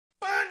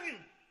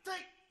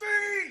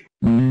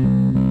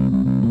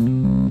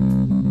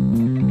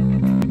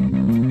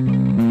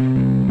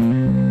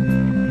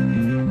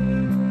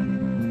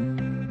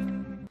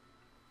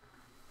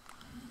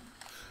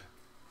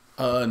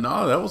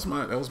No, that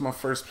was my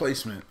first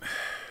placement.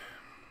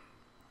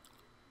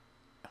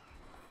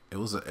 It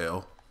was an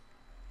L.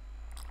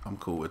 I'm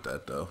cool with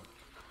that though.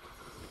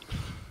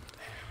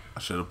 I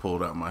should have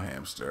pulled out my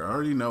hamster. I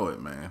already know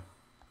it, man.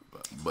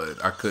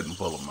 But I couldn't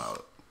pull him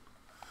out.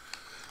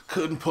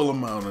 Couldn't pull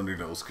him out under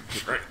those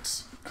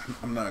constraints.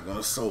 I'm not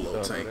gonna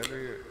solo tank.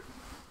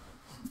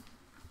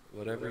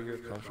 Whatever you're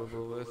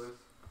comfortable with,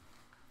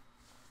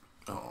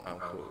 Oh, I'm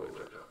cool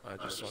with it. I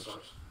just want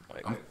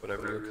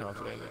whatever you're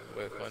confident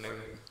with, honey.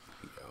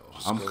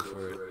 Just I'm go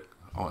for it.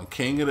 on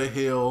King of the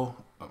Hill.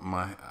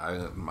 My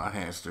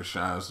hamster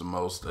shines the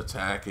most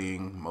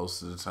attacking.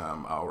 Most of the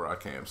time, I'll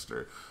rock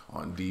hamster.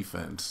 On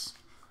defense,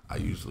 I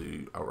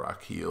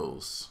rock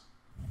heels.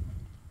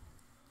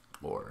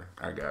 Or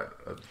I got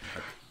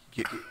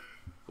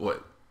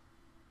what?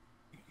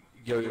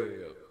 Yo. Have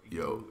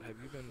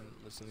you been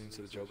listening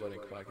to the Joe Budden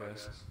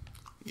podcast?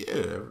 Yeah,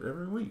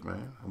 every week,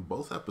 man. On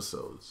both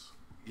episodes.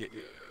 Yo.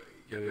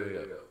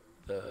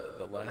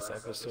 The last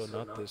episode,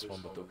 not this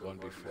one, but the one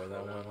before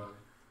that one.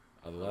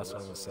 The last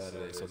one was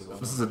Saturday, so the one.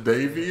 This is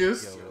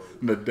Nadavius?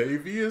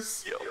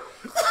 Nadavius? Yo.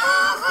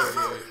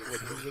 When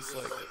he was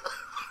like,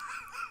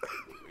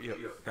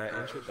 that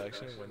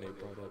introduction when they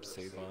brought up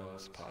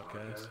Savon's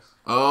podcast.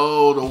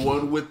 Oh, the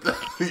one with the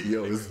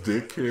yo, his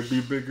dick can't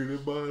be bigger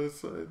than mine,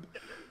 son.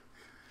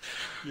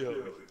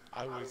 Yo,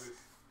 I was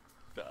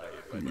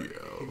dying.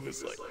 Yo. He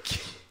was like,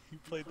 he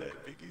played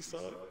that Biggie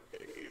song.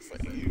 He's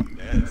like, you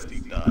nasty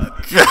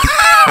dog. Yo.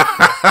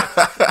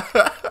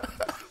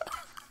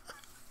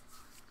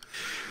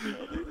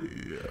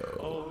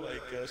 Oh my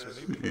gosh, when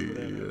they put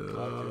that in the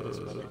podcast,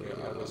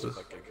 I was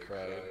fucking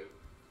crying.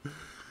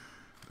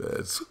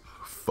 That's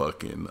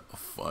fucking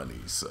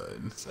funny,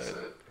 son.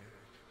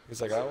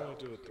 He's like, I want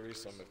to do a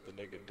threesome if the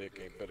nigga dick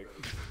ain't better.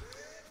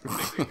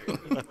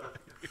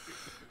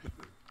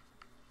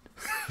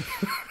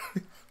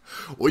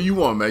 What you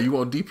want, man? You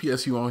want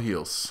DPS? You want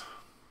heals?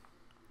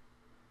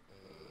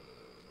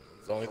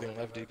 The only thing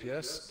left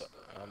DPS.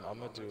 I'm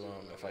gonna do.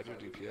 If I do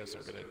DPS,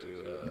 I'm gonna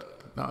do.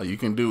 No, you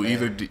can do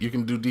either. You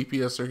can do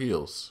DPS or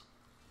heals.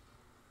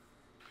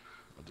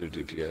 I'll do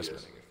DPS.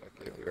 Man.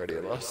 We already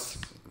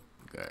lost.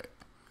 Okay.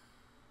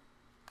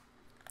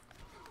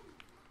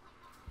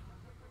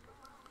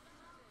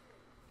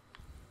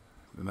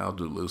 Then I'll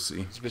do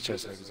Lucy. These bitch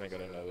ass niggas ain't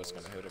gonna know what's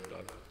gonna hit them,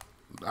 dog.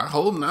 I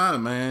hope not,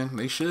 man.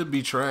 They should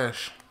be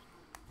trash.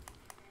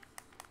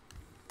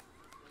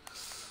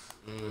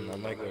 I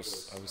might go. I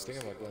was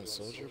thinking about going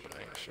Soldier, but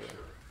I ain't sure.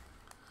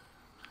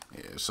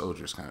 Yeah,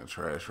 Soldier's kind of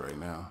trash right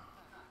now.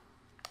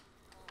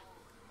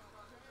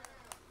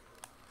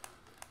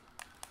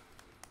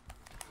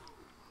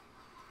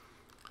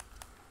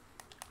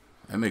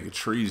 That nigga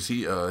Trees,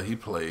 he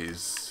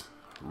plays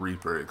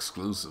Reaper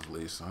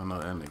exclusively, so I know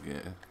that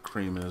nigga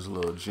creaming his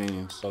little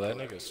jeans. Oh, that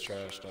nigga's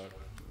trash, dog.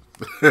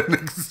 That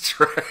nigga's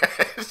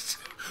trash.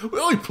 We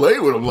only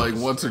played with him like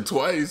once or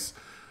twice.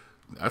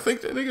 I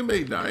think that nigga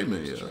made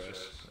Diamond, yeah.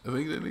 I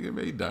think that nigga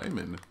made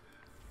Diamond.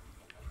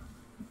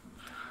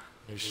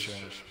 He's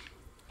trash.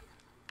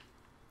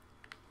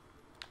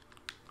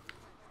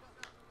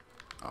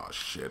 Oh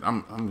shit,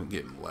 I'm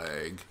getting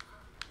lag.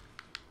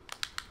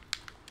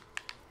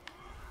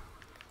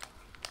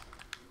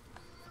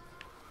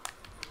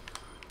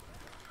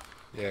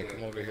 Yeah,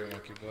 come over here,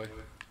 monkey boy.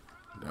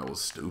 That was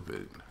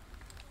stupid.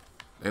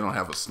 They don't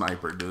have a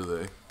sniper, do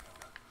they?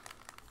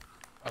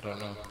 I don't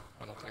know.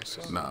 I don't think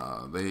so.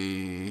 Nah,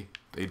 they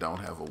don't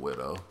have a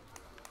widow.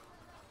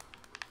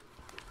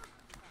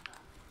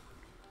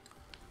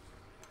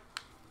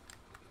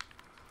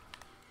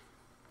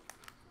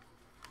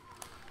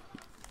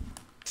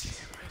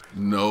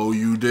 No,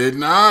 you did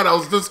not. I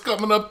was just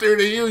coming up there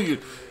to heal you.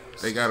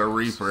 They got a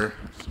Reaper.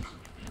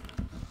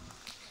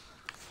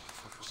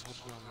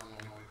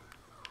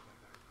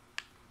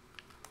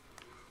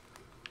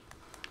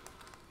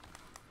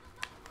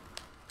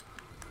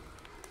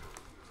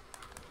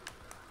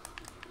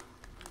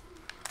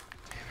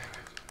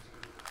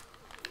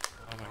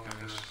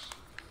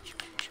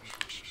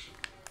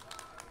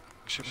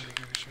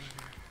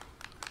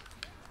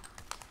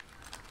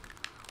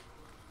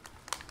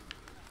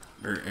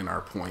 They're in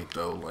our point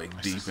though,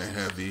 like deep and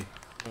heavy.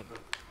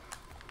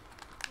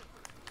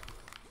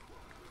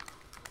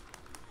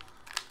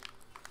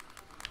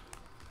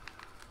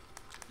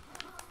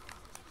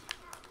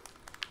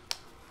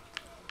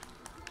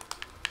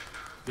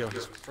 Yo,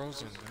 he's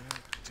frozen,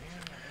 man. Damn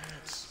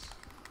it.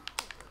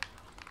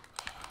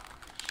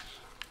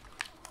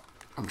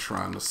 I'm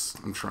trying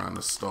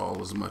to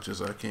stall as much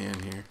as I can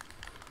here.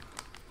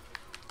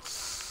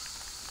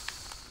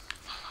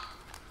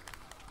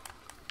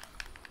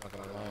 Not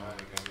gonna lie,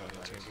 I'm gonna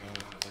take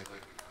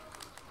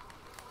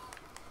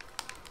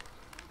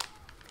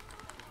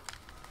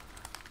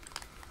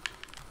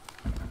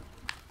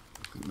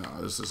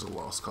No, this is a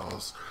lost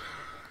cause.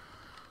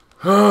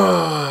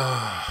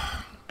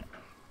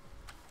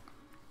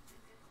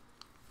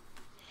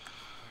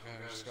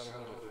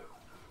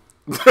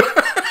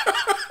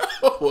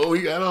 Well,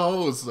 we got a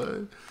hole,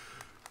 son.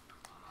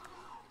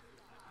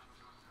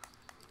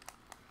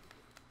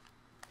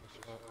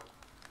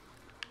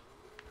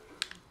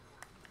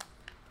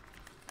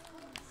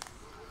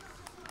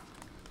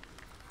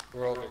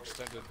 We're all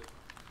extended.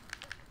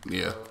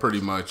 Yeah,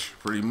 pretty much.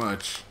 Pretty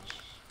much.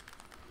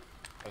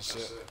 That's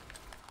it.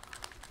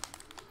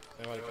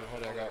 Anybody can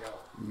hold that out.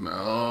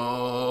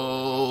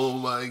 No,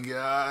 my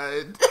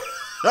God.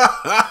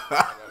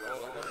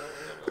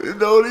 It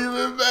don't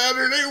even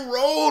matter. They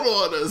rolled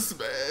on us,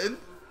 man.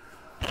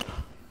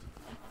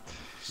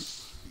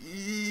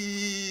 Ew.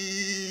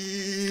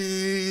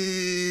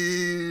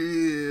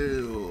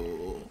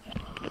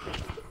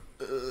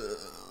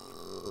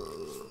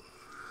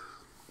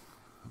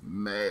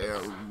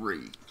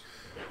 Mary.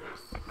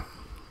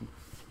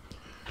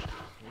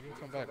 We can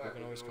come back. We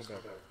can always come back.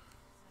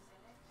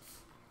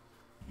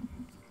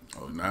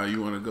 Oh, now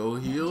you want to go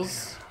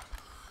heals?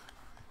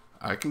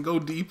 I can go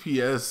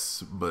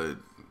DPS, but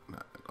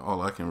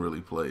all I can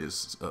really play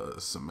is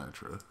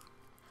Symmetra.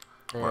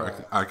 Or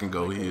I can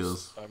go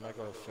heals. I might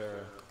go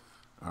Farah.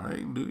 All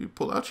right, dude, you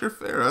pull out your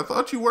Farah. I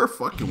thought you were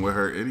fucking with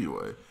her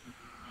anyway.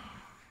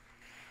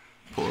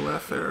 Pull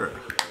that Farah.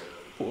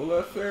 Pull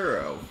that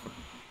Farah out.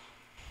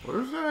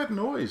 Where's that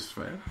noise,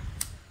 man?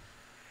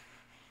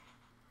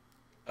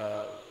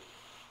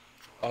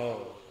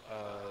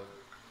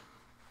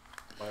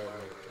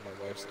 My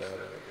wife's dad, I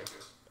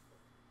guess.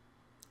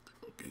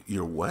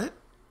 Your what?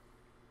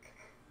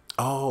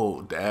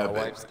 Oh, dabbing.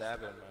 My wife's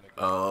dabbing, man.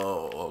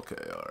 Oh,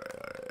 okay, all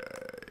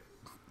right.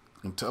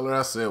 And tell her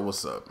I said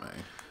what's up,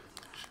 man.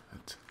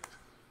 Shit.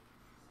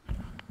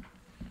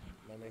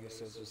 My nigga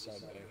says what's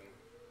up, man.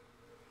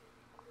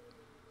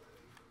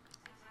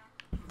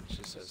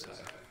 She says hi.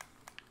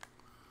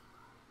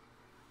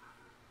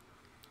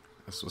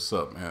 That's what's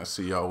up, man. I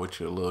see y'all with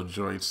your little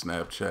joint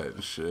Snapchat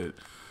and shit.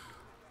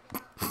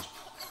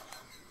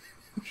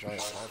 Try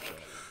Snapchat.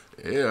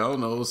 Yeah, I don't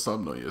know. It was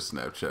something on your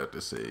Snapchat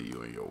that said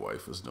you and your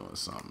wife was doing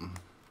something.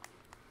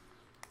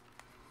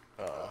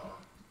 Alright,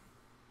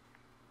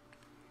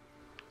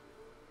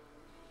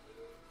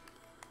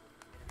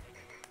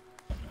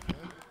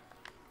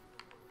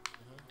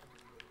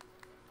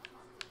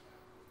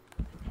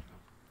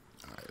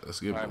 let's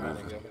get moving. Alright,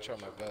 man, I'm gonna try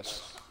my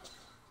best.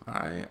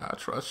 Alright, I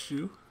trust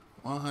you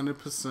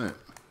 100%.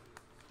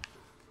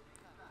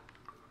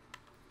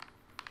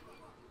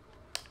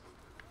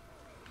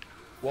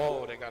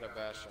 Whoa, they got a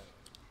Bastion.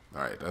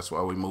 Alright, that's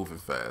why we moving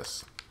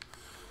fast.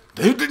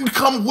 They didn't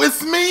come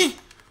with me?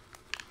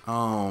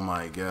 Oh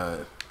my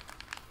God.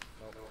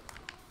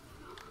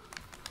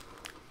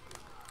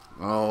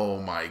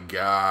 Oh my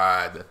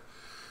God.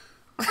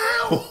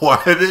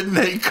 Why didn't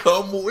they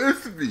come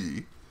with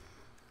me?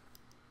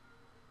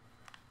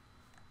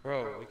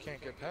 Bro, we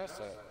can't get past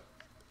that.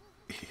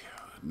 Yeah,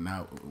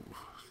 now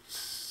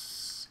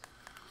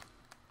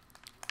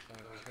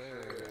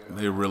Okay.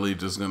 they really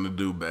just gonna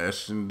do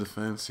Bastion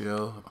defense,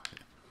 yo?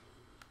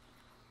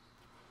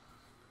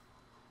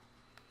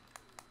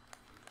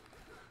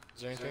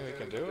 Is there anything we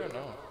can do or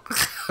no?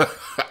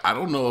 I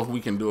don't know if we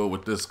can do it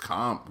with this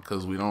comp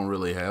because we don't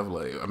really have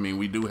like. I mean,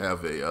 we do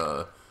have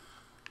a.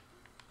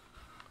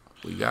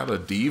 We got a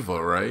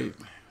diva, right?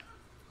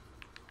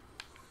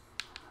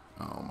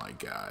 Oh my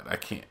God, I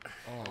can't.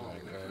 Oh my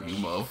God. You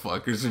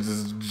motherfuckers are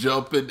just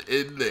jumping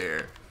in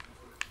there.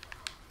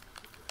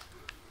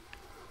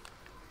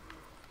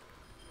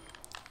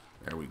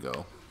 There we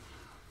go.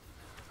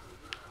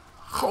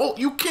 Oh,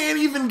 you can't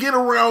even get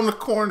around the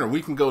corner.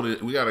 We can go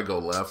to. We gotta go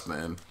left,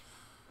 man.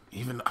 I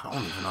don't even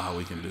know how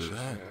we can do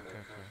that. Okay.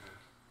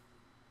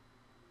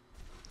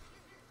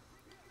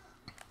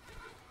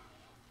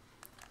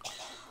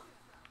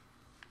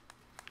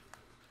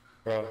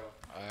 Bro,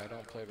 I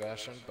don't play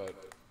Bastion, but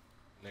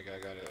nigga,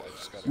 I got it. I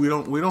just got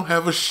it. We don't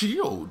have a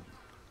shield.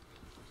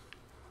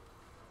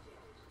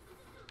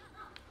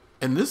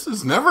 And this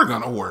is never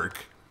gonna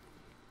work.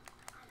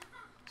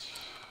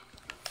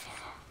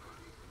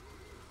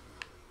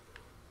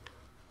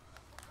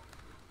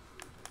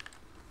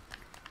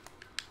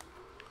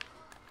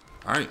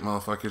 Alright,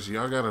 motherfuckers,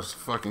 y'all gotta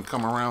fucking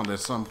come around at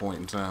some point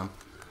in time.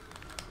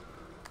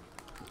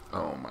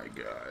 Oh my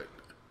God.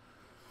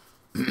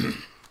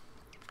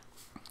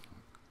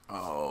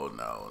 Oh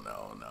no.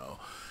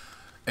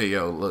 Hey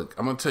yo, look,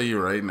 I'm gonna tell you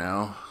right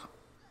now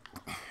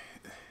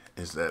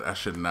is that I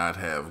should not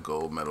have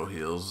gold medal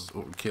heals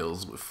or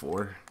kills with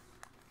 4.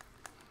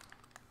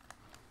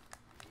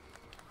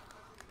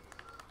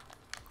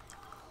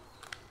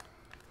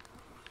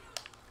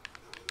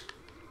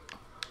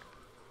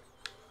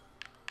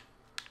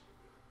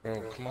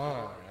 Bro, come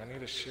on. I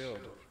need a shield.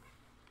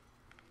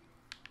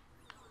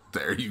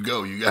 There you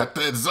go. You got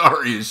that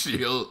Zarya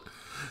shield.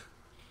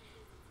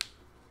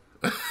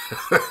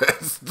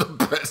 That's the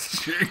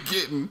best you're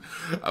getting.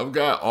 I've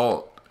got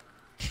alt.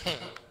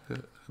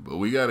 But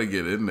we got to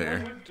get in What are there.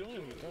 you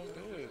doing? Don't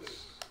do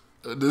this.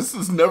 This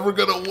is never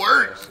going to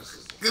work.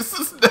 This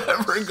is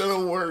never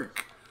going to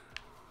work.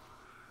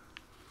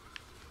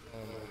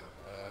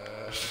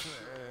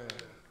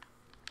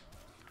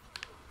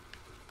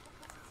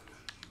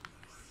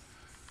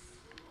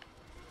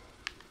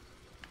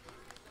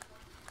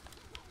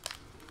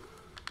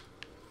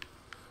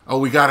 Oh,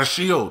 we got a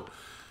shield.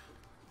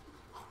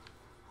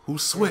 Who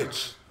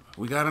switched?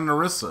 We got an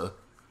Orisa.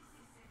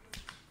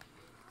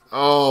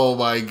 Oh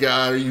my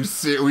god, are you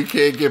serious? We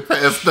can't get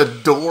past the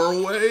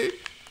doorway?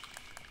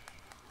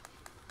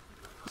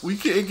 We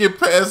can't get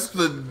past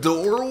the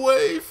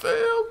doorway,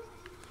 fam?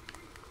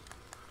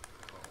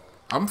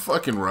 I'm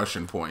fucking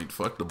rushing point.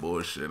 Fuck the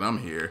bullshit. I'm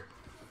here.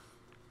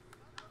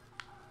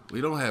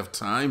 We don't have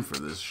time for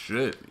this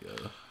shit,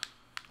 yo.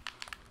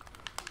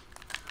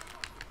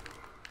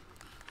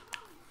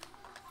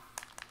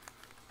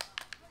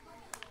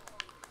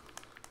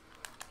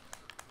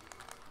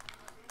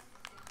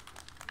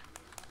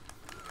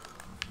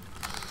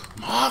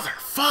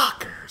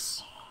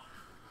 Motherfuckers.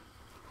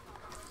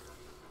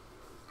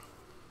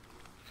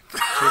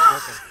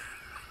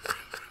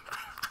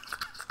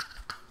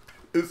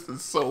 This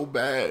is so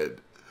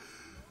bad.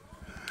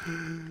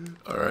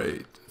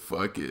 Alright,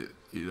 fuck it.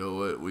 You know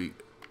what?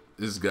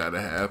 This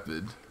gotta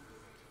happen.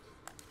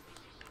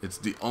 It's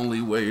the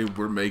only way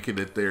we're making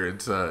it there in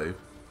time.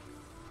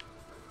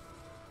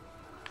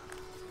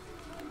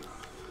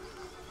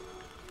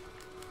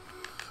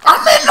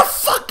 I'm in the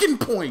fucking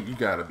point. You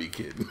gotta be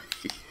kidding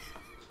me.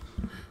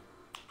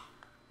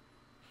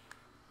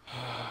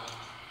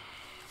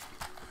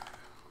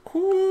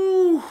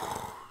 Whew.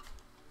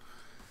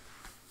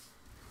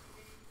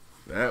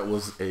 That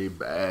was a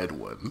bad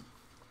one.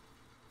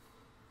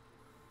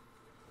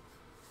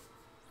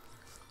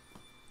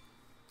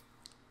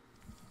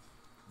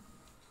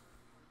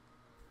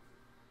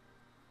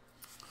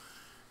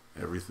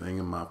 Everything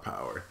in my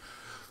power.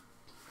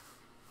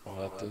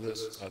 Well, after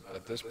this,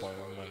 at this point,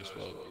 we might as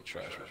well be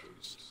trash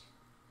reviews.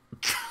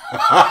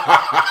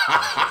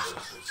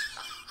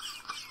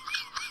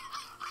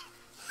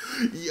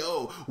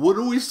 Yo, what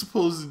are we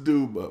supposed to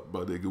do, my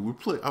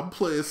nigga? I'm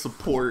playing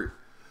support,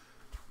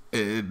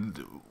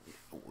 and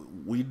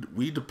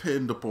we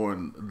depend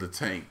upon the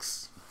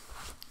tanks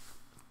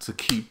to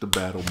keep the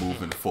battle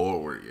moving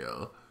forward,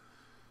 yo.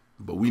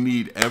 But we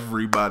need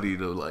everybody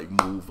to like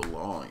move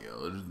along,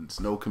 yo.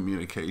 There's no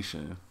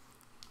communication.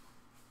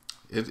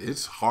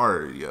 It's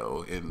hard,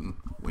 yo.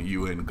 When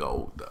you in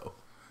gold, though,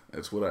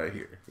 that's what I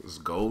hear. It's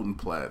gold and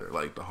platter,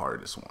 like the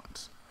hardest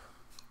ones.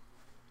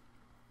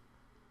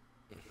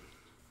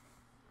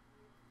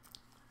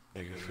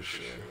 Nigga, for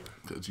sure.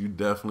 Cause you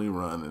definitely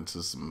run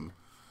into some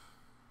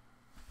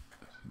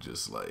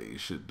just like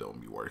shit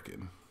don't be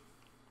working.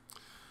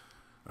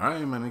 All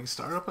right, man. Nigga,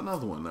 start up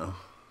another one though.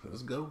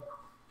 Let's go.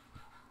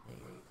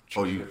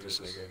 Oh, you get this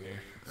nigga in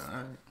here. All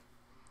right.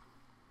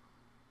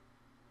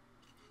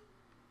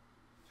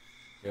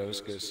 Yeah, it's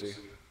good to see.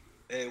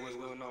 Hey, what's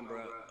going on,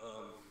 bro?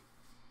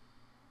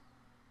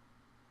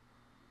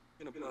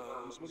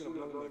 I'm smoking a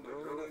blunt with my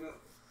girl right now.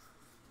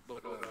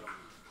 But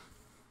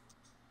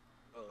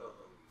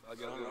I'll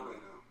get on right now.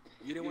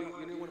 You didn't want to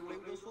play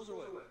with those fools or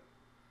what?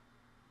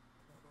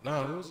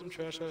 Nah, who was them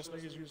trash ass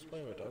niggas you was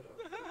playing with, dog?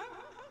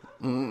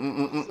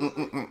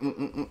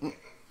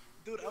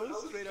 Dude, I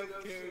was straight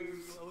up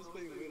carrying. I was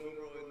playing Widow,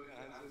 bro, and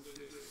hands and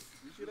shit.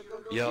 You should have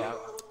come down. Yo,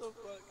 What the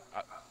fuck?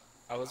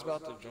 I was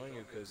about to join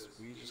you because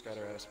we just got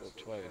our ass whipped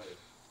twice.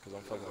 Because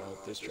I'm fucking around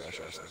with this trash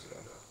ass nigga,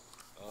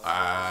 though.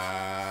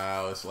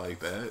 Wow, it's like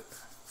that.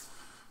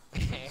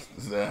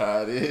 Is that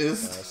how it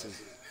is?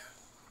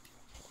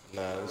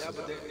 Nah, this Yeah, is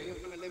but they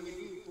ain't gonna let me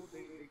leave.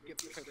 They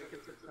kept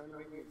trying to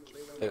make me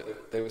play.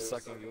 they were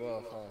sucking you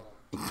off, huh?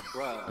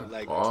 Bro,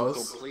 like,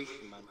 Pause.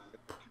 completion, man.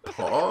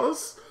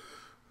 Pause.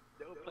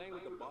 They were playing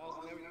with the balls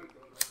and everything,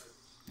 bro.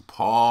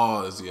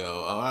 Pause,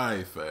 yo. All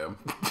right, fam.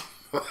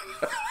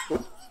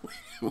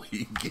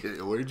 We get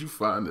it. Where'd you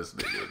find this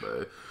nigga,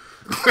 man?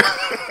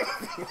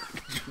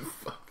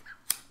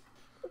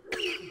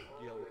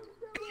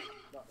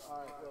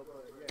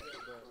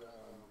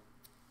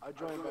 I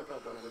joined back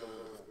up when I'm done.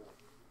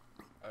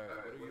 Alright,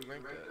 what are you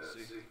ranked at?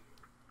 See?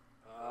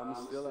 I'm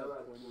still at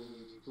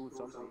 22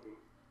 something.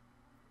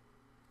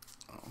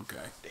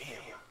 Okay.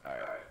 Damn.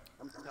 Alright.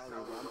 I'm telling you,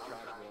 I'm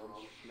trash,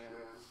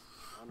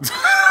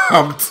 bro.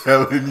 I'm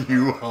telling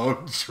you,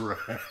 I'm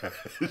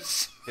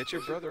trash. Hit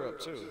your brother up,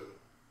 too.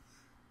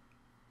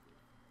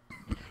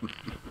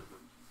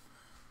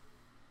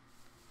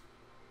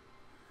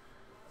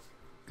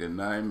 Good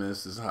night,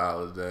 Mrs.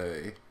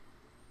 Holiday.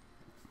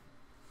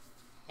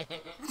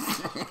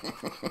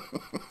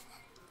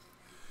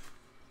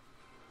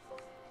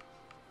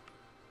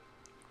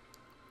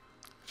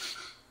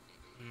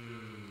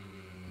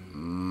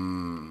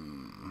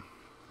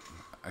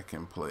 I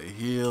can play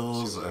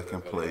heals. I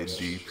can play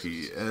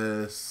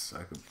DPS.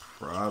 I could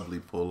probably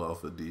pull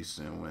off a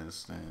decent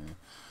Winston.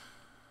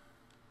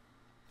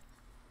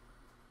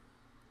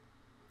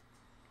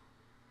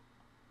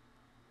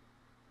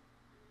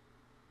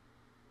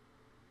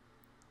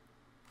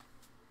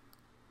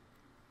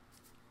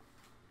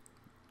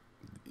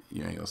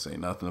 You ain't gonna say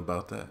nothing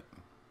about that?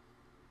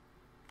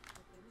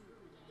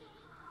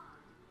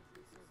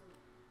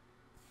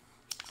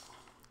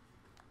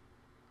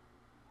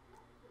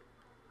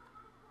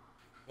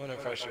 Wonder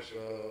if I should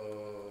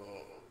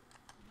go.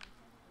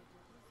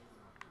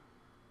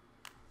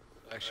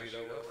 Actually, you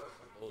know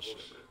what? Bullshit.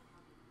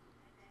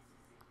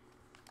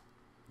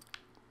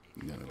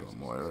 You gotta go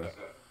Moira.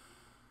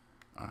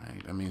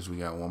 Alright, that means we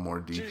got one more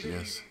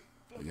DPS.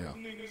 Yeah.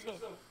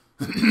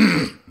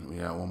 We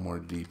got one more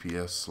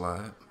DPS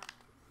slide.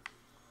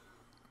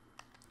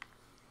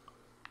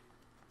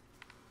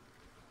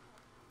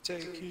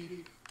 Take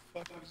key.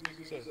 Fuck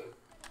these niggas up.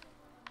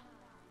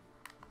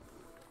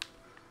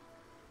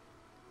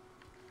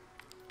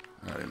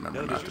 I remember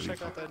Yo, not did to you be.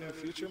 check out that new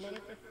feature, man?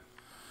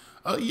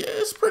 Yeah,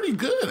 it's pretty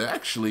good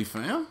actually,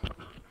 fam.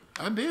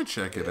 I did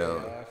check it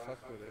out. Yeah, I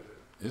fuck with it.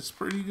 It's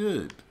pretty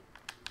good.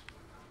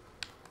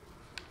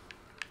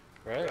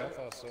 Right? I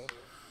thought so.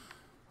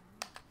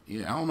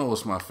 Yeah, I don't know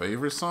what's my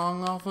favorite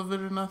song off of it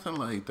or nothing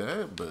like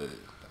that, but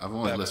I've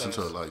only listened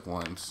to it Baptized. like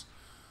once.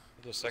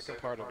 The second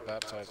part of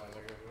Baptized,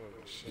 nigga.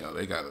 Holy shit. Yo,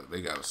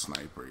 they got a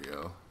sniper,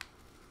 yo.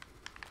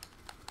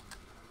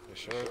 They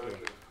sure do.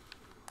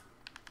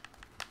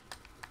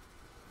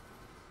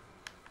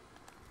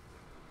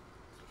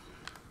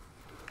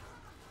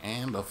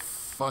 And a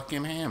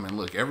fucking Hammond.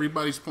 Look,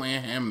 everybody's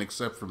playing Hammond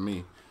except for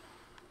me.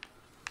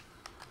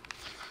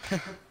 Cause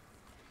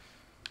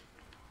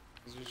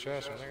you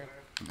trash, my nigga.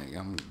 Nigga,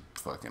 I'm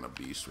fucking a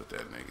beast with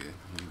that nigga.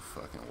 You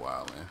fucking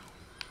wildin'.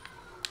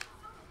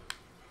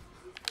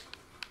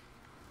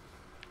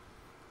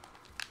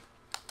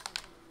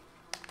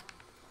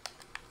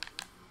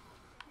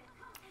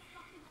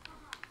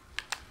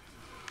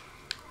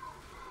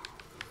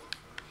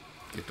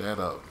 Get that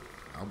up.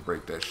 I'll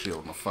break that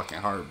shield in a fucking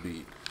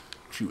heartbeat.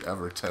 Don't you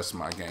ever test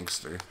my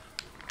gangster.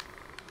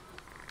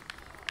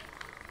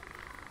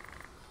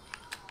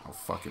 I'll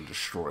fucking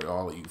destroy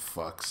all of you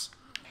fucks.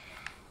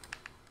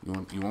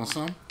 You want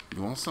some?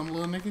 You want some,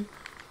 little nigga?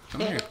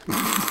 Come here.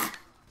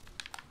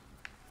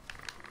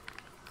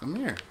 Come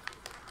here.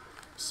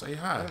 Say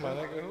hi. Hey, my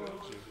nigga, who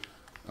owns you?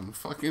 I'm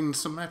fucking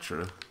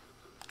Symmetra.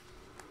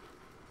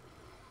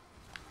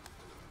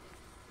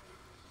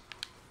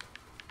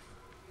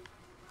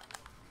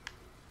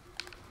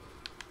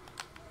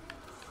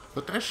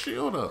 Put that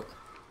shield up.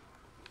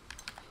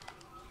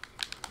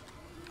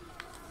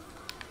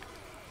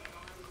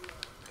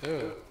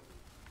 Ew.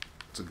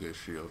 It's a good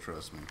shield,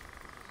 trust me.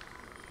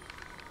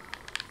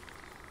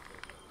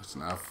 It's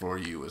not for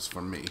you, it's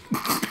for me.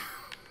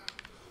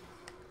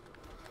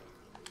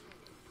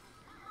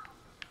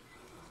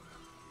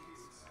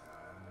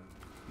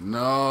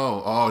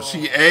 No. Oh,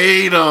 she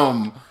ate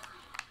him.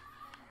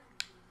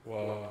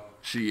 Wow.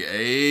 She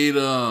ate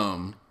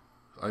him.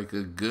 Like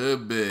a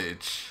good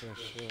bitch. Good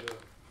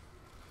shit.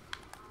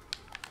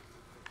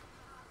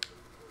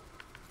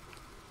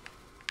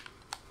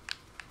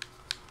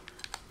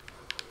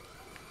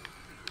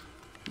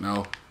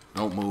 No.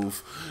 Don't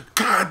move.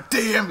 God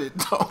damn it.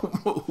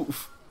 Don't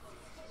move.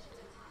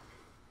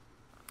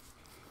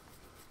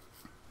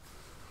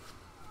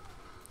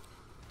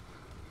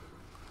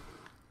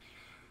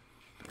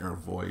 They're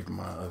avoiding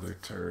my other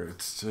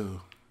turrets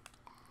too.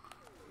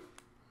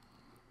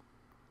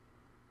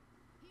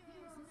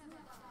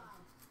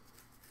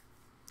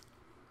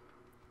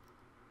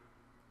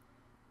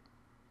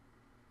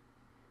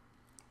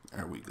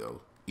 There we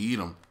go. Eat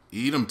them.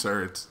 Eat them,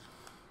 turrets.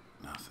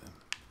 Nothing.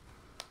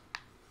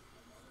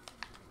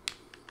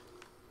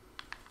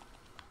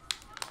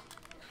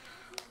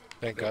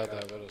 Thank God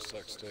that would have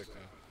sucked stick, though.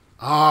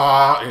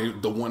 Ah,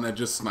 the one that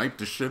just sniped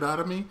the shit out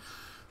of me?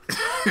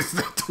 Is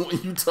that the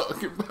one you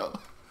talking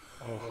about?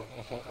 Oh.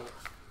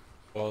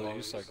 Well,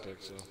 you suck dick,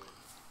 so.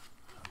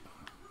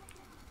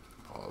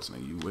 Pause,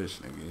 nigga. You wish,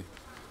 nigga.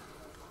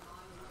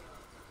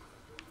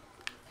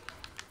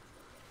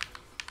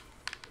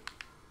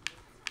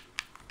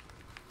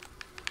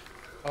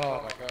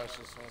 Oh my gosh,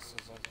 this one's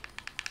so.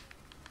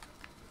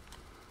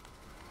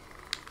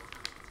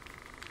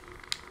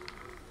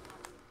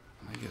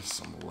 I get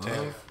some love.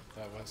 Damn.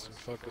 That Winston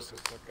focus the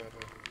fuck out of her.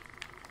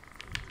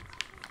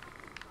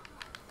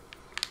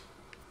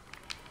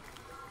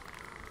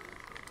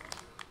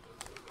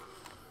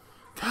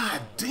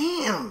 God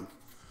damn.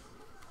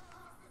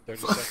 30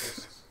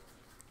 seconds.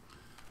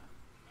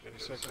 30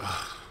 seconds.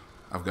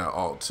 I've got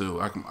alt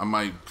too. I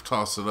might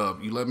toss it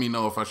up. You let me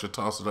know if I should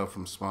toss it up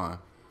from spawn.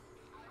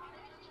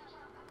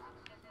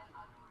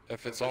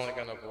 If it's only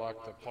gonna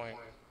block the point.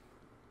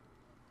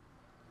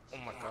 Oh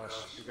my gosh,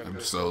 you gotta go.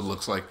 So it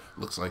looks like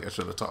I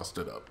should have tossed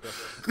it up.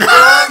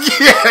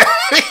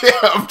 Yeah,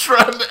 I'm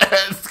trying to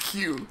ask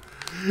you.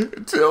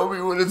 Tell me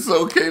when it's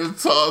okay to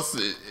toss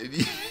it.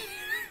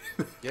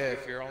 Yeah,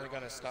 if you're only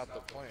gonna stop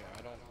the point,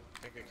 I don't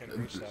think it can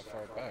reach that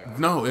far back.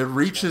 No, it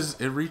reaches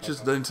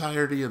the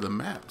entirety of the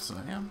map,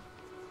 Sam.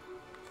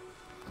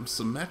 I'm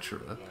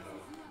Symmetra.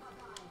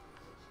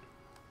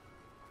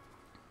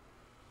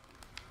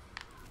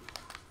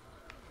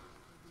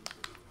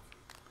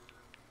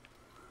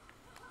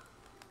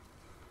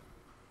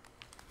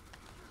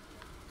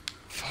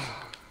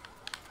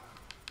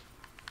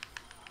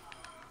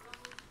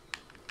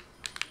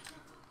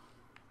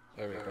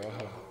 There we go.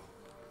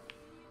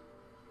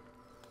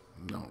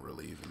 Don't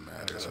really even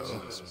matter That's though.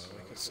 this, man.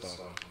 We can stop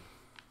him.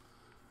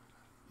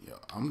 Yo,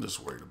 I'm just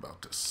worried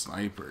about the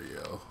sniper,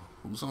 yo.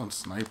 Who's on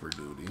sniper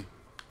duty?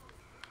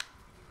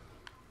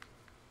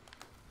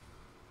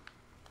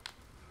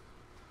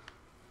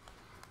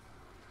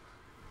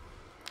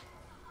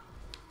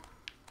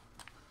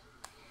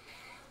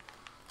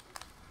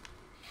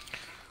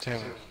 Damn.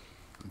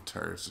 The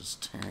turrets is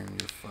tearing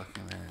your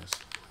fucking ass.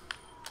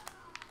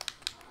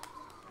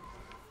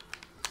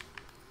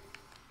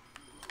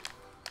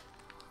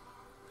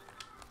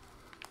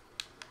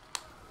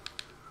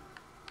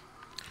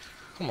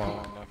 Come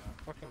on, that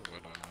fucking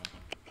widow, man.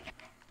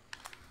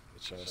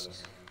 Bitch ass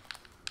nigga.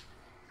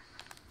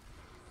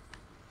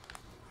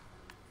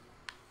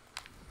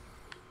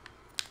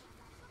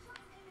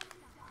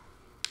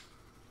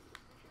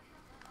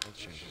 That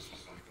changes my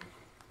fucking.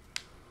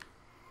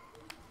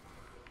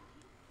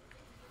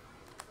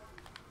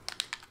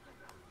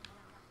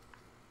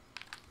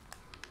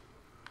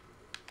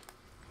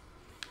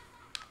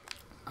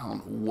 I don't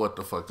know what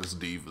the fuck this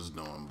diva's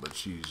doing, but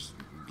she's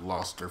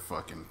lost her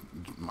fucking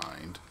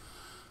mind.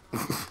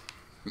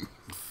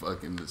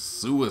 Fucking the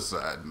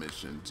suicide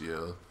missions,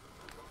 yo.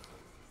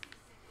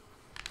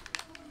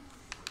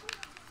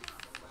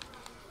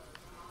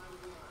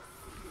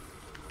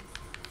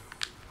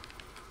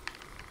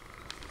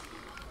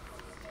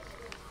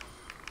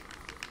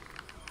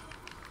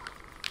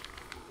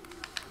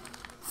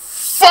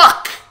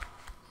 Fuck!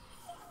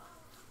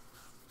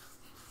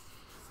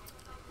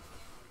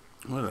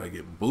 What did I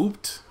get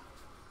booped?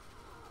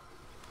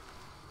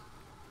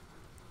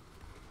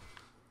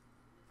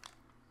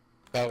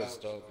 That was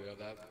dope, yo.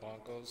 That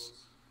bongos.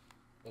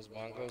 Those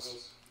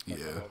bongos. Yeah,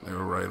 they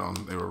were right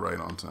on. They were right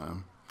on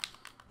time.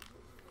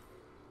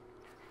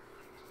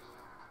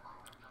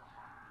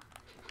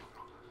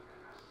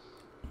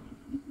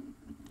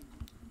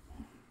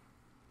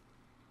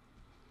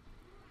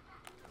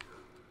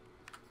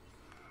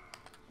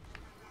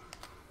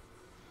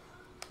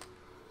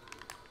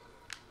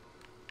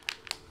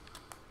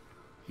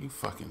 You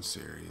fucking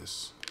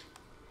serious?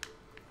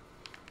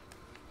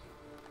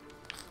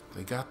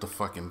 They got the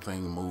fucking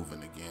thing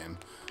moving again.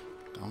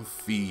 Don't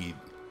feed.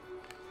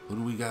 Who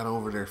do we got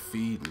over there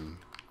feeding?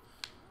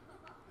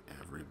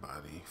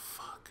 Everybody.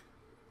 Fuck.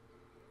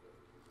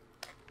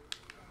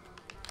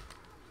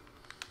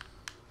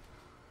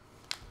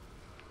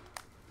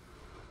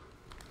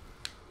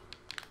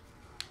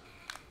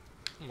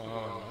 Come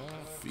on,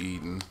 man.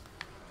 Feeding.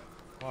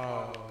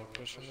 Wow,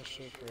 pushing the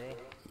shit, bro.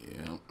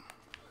 Yep.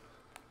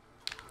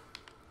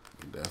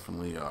 We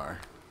definitely are.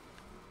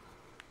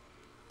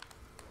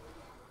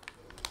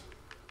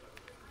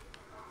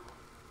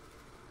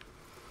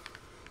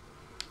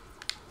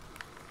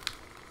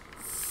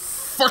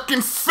 Fucking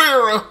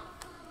Farrah!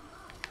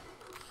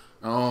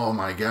 Oh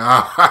my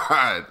god.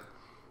 I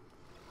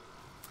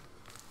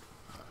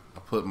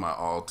put my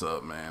alt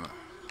up, man,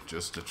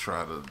 just to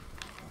try to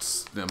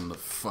stem the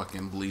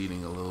fucking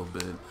bleeding a little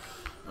bit.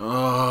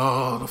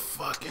 Oh, the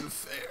fucking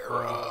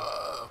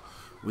Farrah.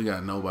 We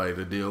got nobody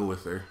to deal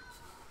with her.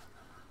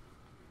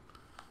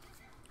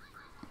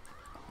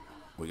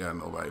 We got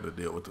nobody to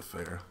deal with the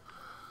Farrah.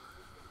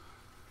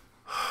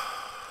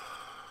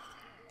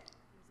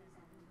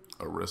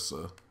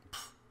 Arissa.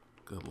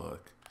 Good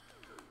luck.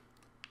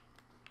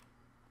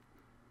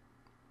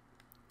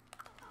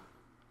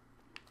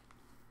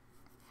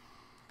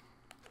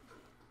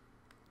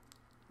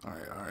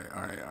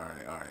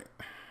 Alright.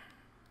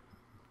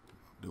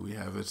 Do we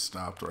have it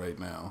stopped right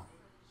now?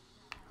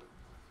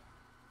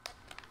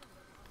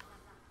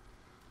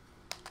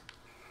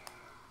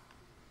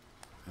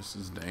 This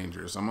is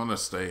dangerous. I'm gonna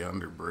stay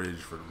under bridge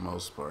for the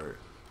most part.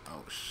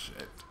 Oh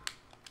shit.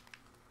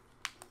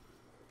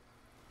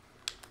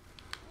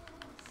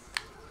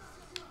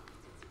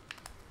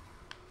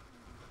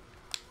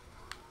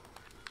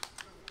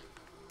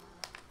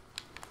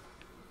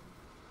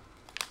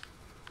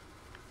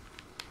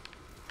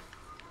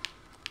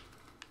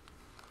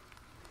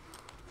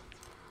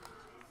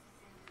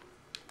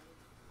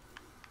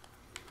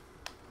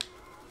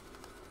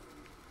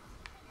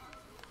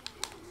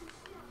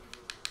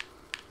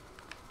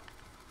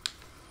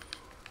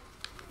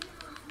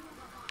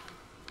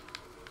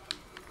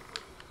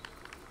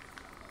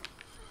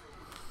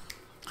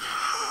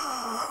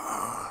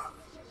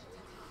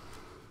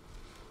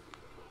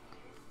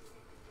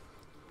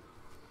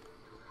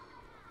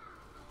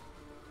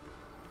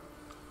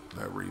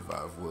 That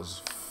revive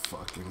was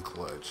fucking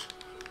clutch.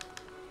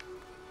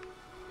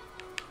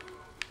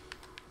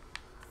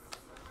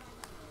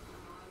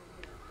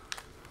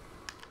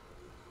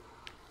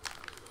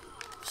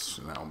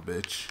 Sit down,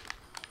 bitch.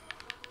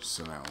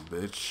 Sit down,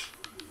 bitch.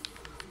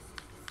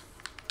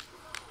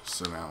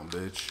 Sit down,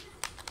 bitch.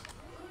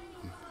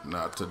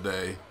 Not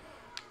today.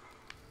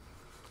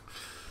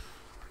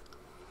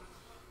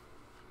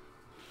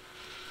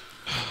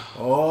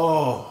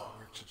 Oh.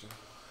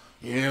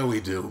 Yeah, we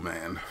do,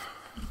 man.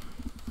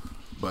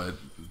 But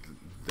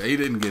they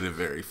didn't get it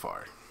very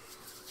far.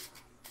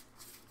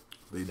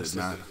 They did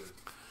not.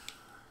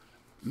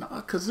 No,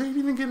 because they didn't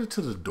even get it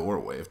to the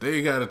doorway. If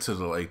they got it to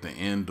the like the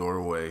end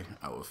doorway,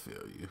 I would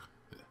feel you.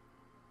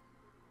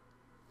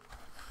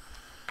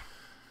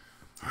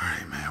 All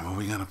right, man. What are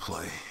we gonna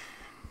play?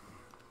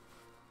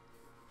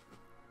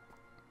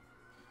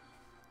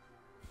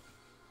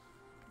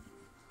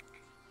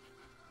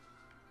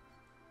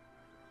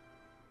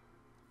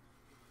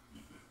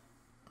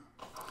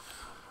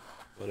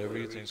 Whatever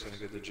you think's gonna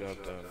get the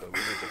job done, but we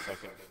need to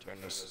fucking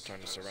turn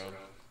this around.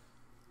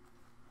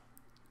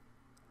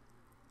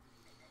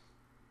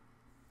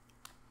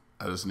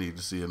 I just need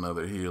to see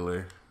another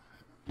healer.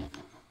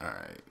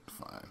 Alright,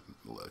 fine.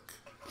 Look.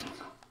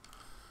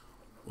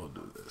 We'll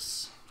do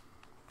this.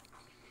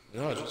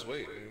 No, just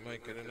wait. We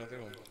might get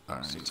another one.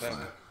 Alright,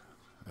 fine.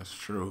 That's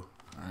true.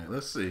 Alright,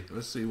 let's see.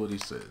 Let's see what he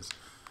says.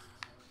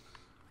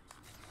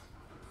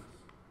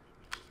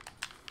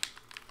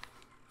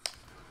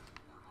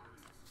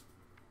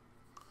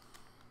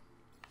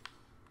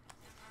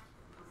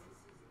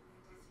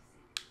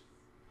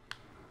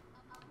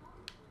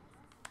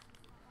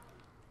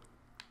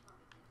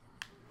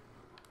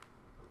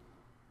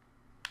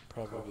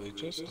 Probably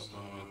just a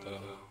moment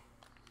though.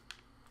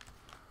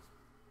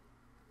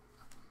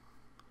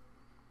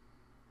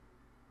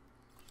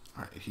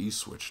 Alright, he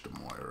switched to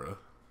Moira,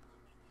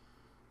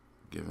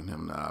 giving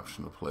him the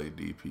option to play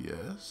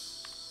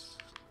DPS.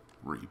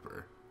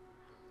 Reaper.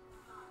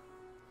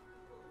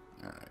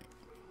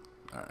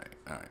 Alright.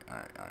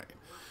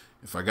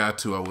 If I got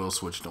to, I will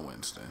switch to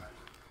Winston.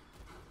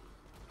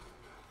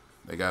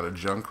 They got a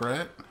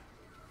Junkrat.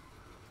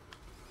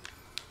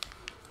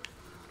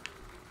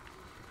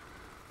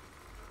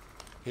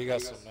 He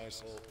got some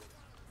nice ult.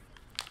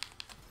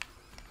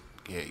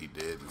 Yeah, he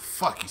did.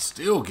 Fuck, he's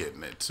still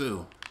getting it,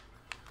 too.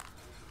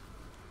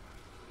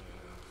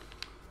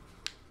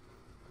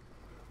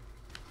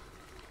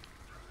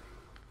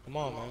 Come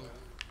on, man.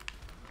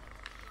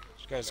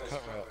 This guy's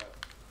cut route.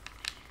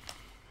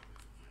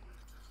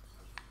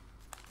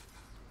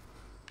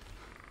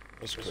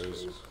 That's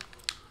crazy.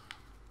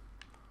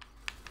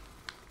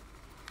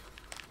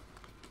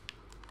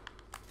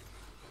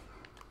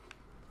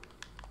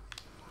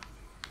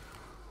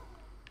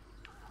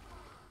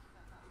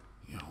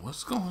 Yo,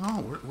 what's going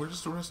on?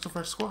 Where's the rest of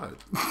our squad?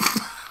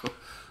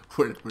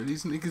 where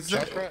these niggas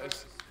at? Junkrat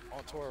is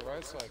on to our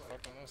right side,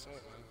 fucking us up,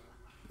 man.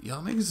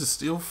 Y'all niggas is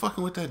still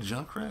fucking with that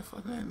Junkrat?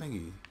 Fuck that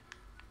nigga.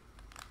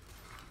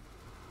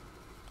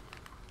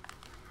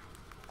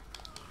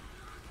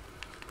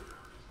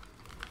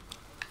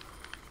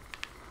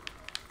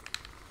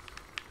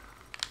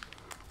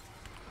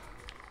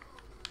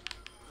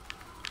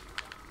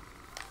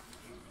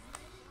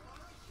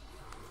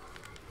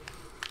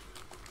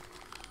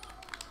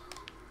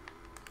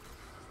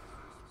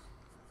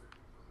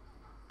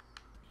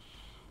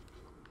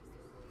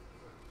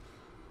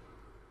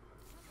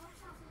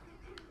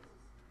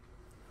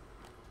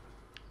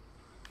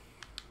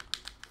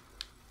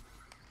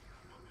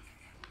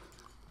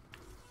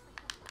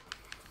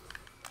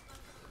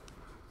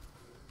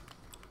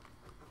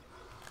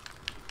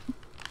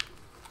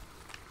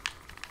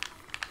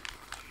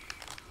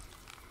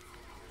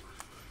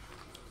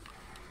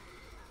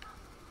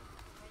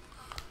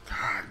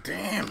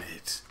 Damn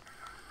it.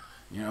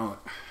 You know,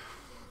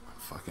 I'm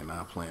fucking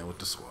not playing with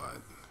the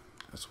squad.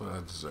 That's what I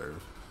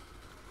deserve.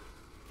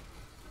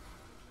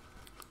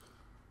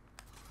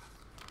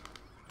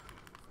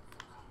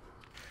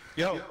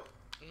 Yo.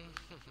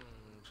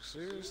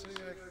 Seriously?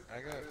 I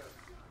got...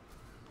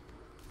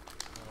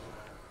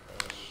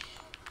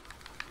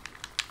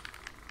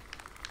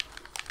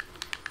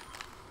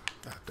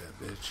 Got that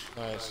bitch.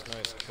 Nice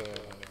kill.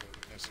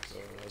 Nice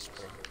kill. Let's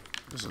go.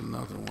 There's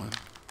another one.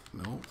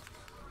 Nope.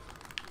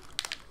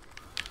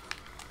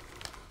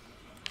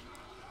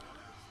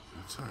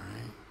 That's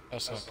alright.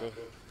 That's not good.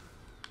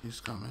 He's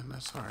coming.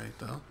 That's alright,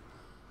 though.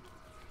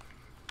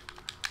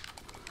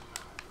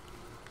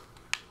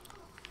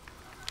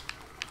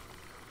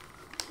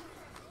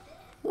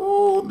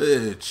 Ooh,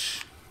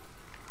 bitch.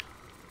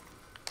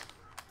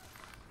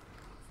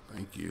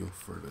 Thank you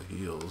for the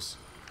heals.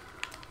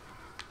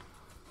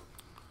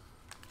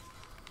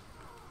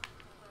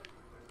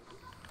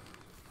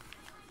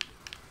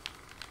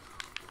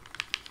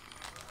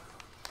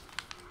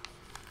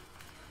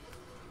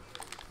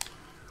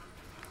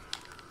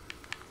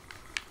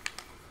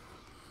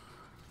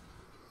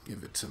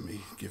 Give it to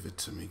me. Give it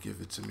to me.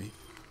 Give it to me.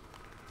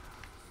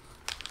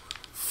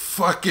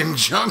 Fucking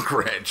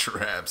Junkrat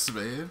traps,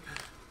 man.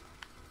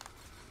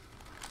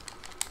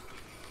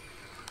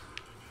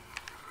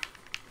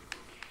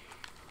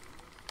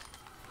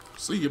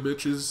 See you,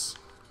 bitches.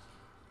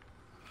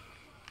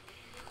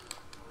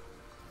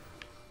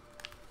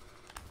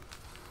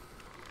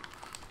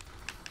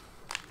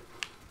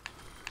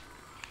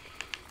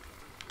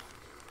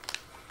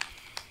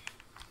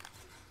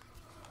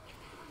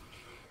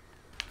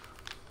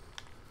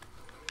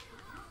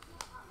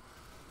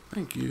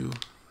 Thank you.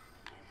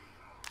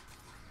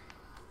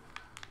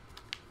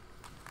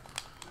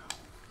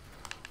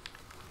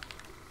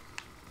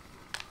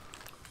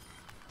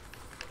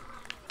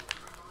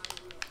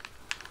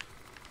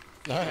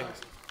 Nice.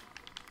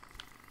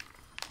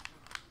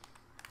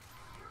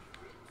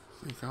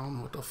 I don't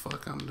know what the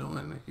fuck I'm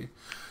doing.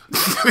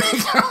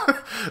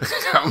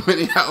 How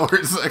many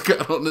hours I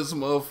got on this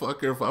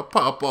motherfucker? If I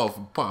pop off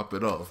and pop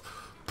it off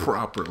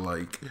proper,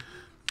 like.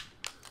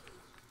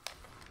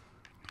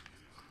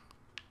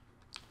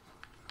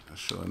 I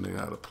show a nigga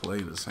how to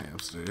play this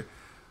hamster.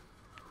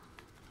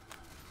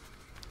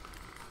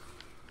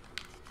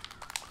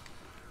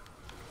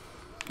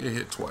 Get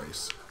hit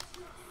twice.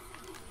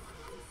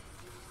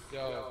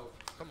 Yo,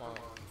 come on.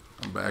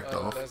 I'm backed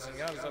off. That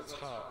Zenyatta's up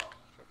top.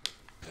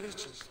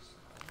 Bitches.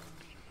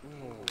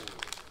 Ooh.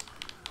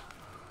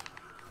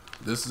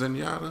 This is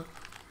Zenyatta?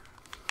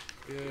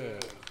 Yeah.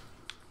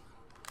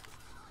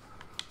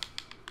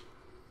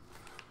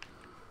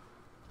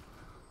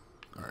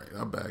 Alright,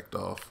 I backed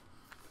off.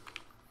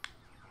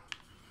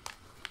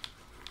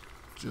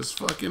 Just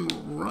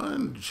fucking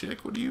run,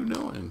 chick. What are you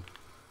doing?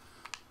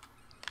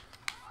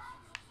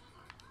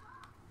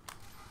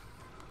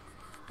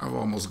 I've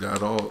almost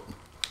got ult.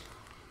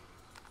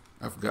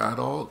 I've got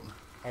ult.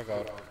 I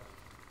got it.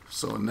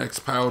 So next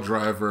pile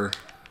driver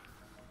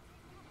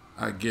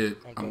I get,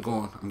 I'm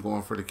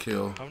going for the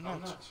kill. I'm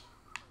not.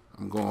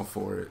 I'm going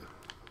for it.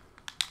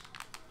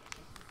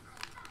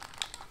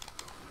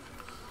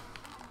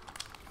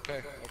 Okay.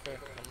 I'm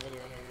ready.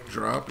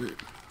 Drop it.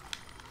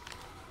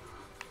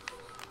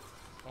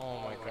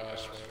 Oh my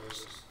gosh, man.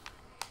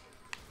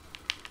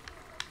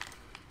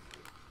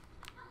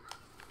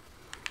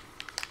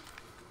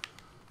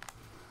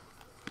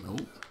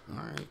 Nope.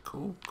 Alright,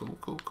 cool.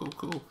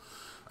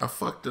 I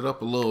fucked it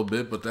up a little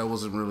bit, but that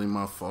wasn't really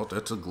my fault.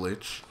 That's a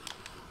glitch.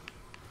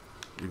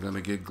 You're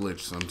gonna get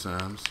glitched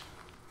sometimes.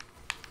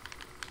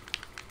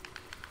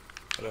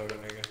 Whatever,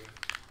 nigga.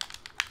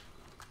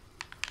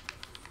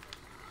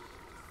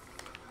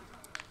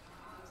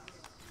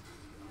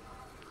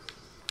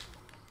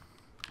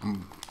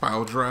 I'm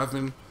pile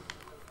driving.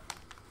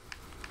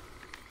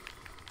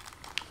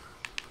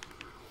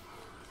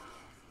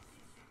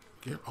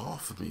 Get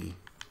off of me.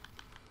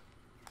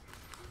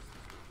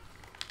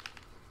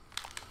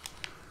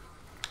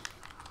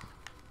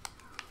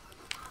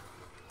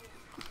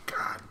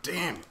 God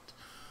damn it.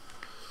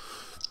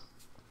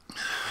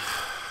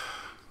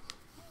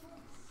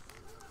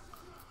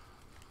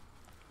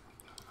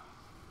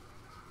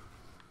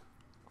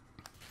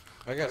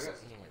 I guess. Oh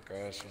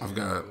my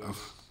gosh.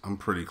 I'm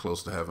pretty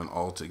close to having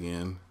ult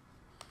again.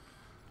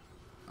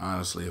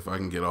 Honestly, if I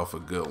can get off a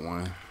good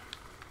one.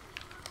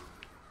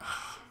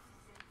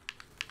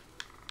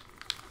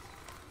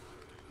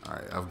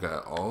 Alright, I've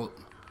got ult.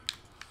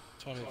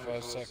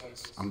 25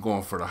 seconds. I'm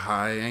going for the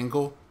high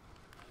angle.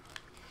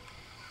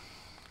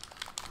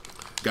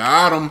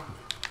 Got him.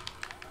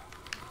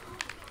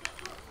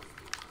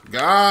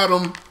 Got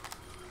him.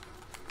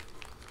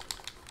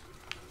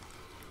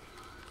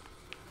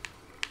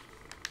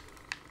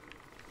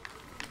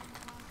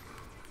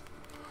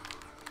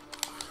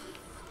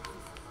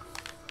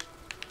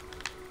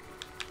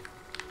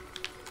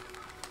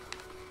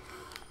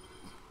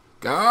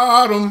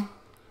 Got him.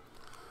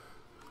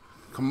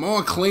 Come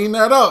on, clean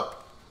that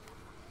up.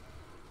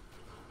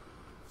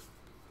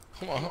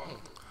 Come on.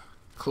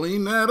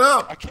 Clean that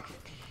up. I can't.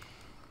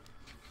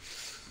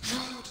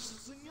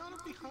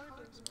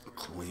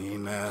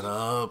 Clean that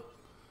up.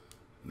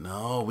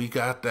 No, we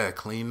got that.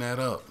 Clean that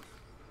up.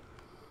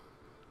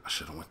 I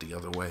should have went the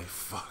other way.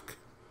 Fuck.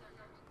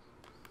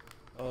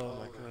 Oh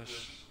my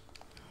gosh.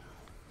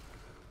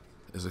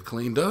 Is it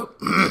cleaned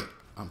up?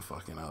 I'm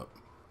fucking up.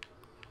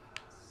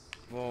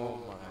 Oh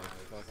my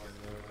fucking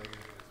lord, nigga.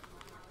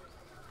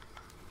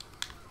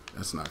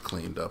 That's not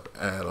cleaned up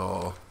at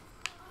all.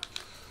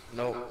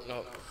 Nope.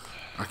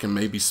 I can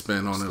maybe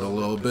spin on it a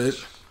little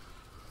bit.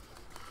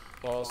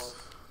 Pause.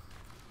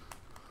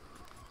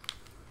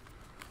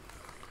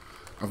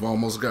 I've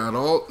almost got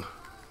ult.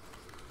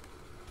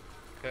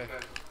 Okay.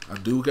 I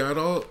do got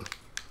ult.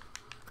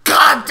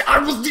 God, I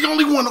was the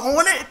only one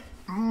on it.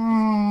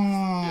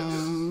 I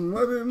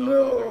didn't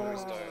know.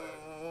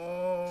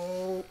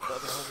 The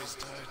other homies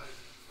died.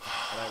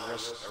 And I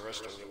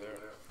rushed over there.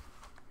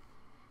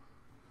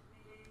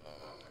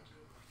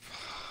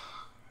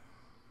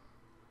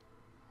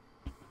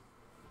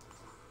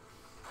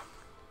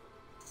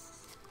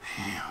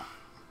 Damn.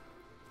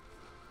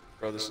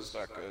 Bro, this is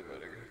not good,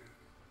 nigga.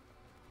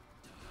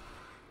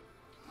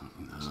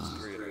 This is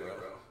 3 in a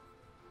row.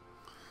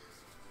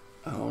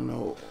 I don't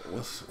know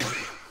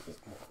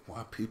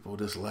why people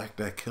just lack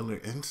that killer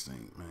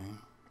instinct, man.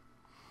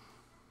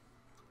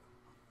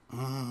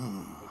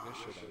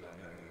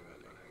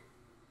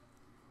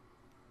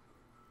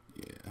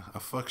 Yeah, I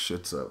fuck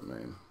shits up,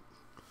 man.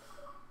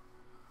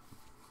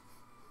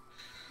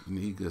 You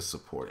need good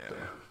support, though.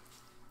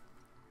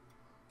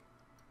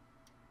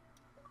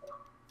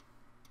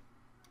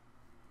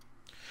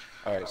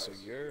 Alright, so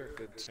you're a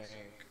good tank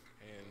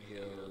and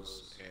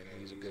heals, and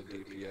he's a good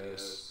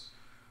DPS.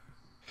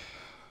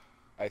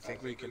 I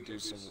think we can do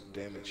some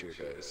damage here,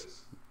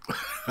 guys.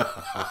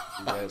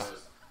 You guys,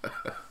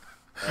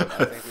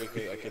 I think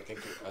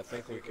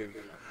we could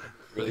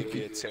really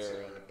get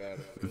terror on the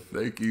battlefield.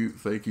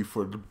 Thank you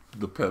for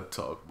the pep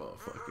talk,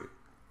 motherfucker.